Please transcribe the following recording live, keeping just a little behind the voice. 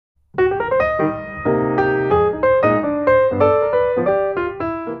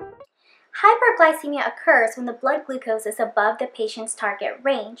Hyperglycemia occurs when the blood glucose is above the patient's target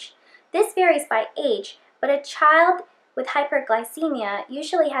range. This varies by age, but a child with hyperglycemia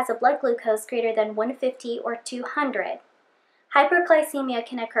usually has a blood glucose greater than 150 or 200. Hyperglycemia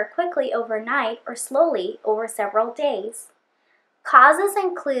can occur quickly overnight or slowly over several days. Causes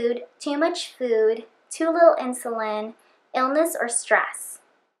include too much food, too little insulin, illness, or stress.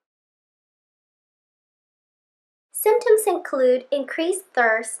 Symptoms include increased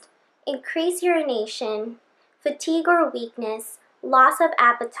thirst, increased urination, fatigue or weakness, loss of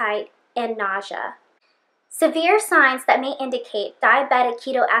appetite, and nausea. Severe signs that may indicate diabetic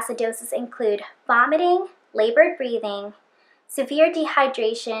ketoacidosis include vomiting, labored breathing, severe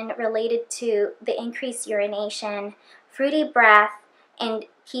dehydration related to the increased urination, fruity breath, and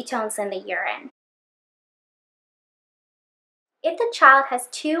ketones in the urine. If the child has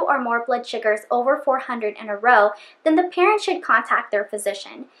 2 or more blood sugars over 400 in a row, then the parent should contact their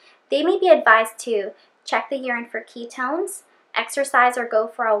physician. They may be advised to check the urine for ketones, exercise or go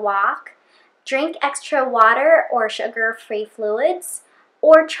for a walk, drink extra water or sugar-free fluids,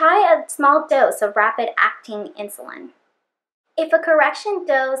 or try a small dose of rapid-acting insulin. If a correction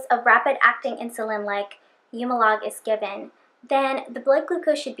dose of rapid-acting insulin like Humalog is given, then the blood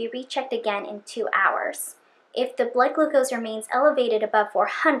glucose should be rechecked again in 2 hours. If the blood glucose remains elevated above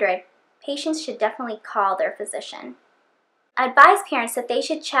 400, patients should definitely call their physician. I advise parents that they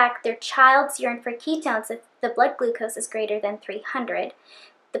should check their child's urine for ketones if the blood glucose is greater than 300.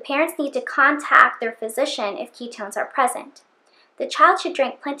 The parents need to contact their physician if ketones are present. The child should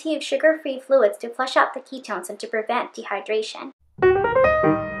drink plenty of sugar-free fluids to flush out the ketones and to prevent dehydration.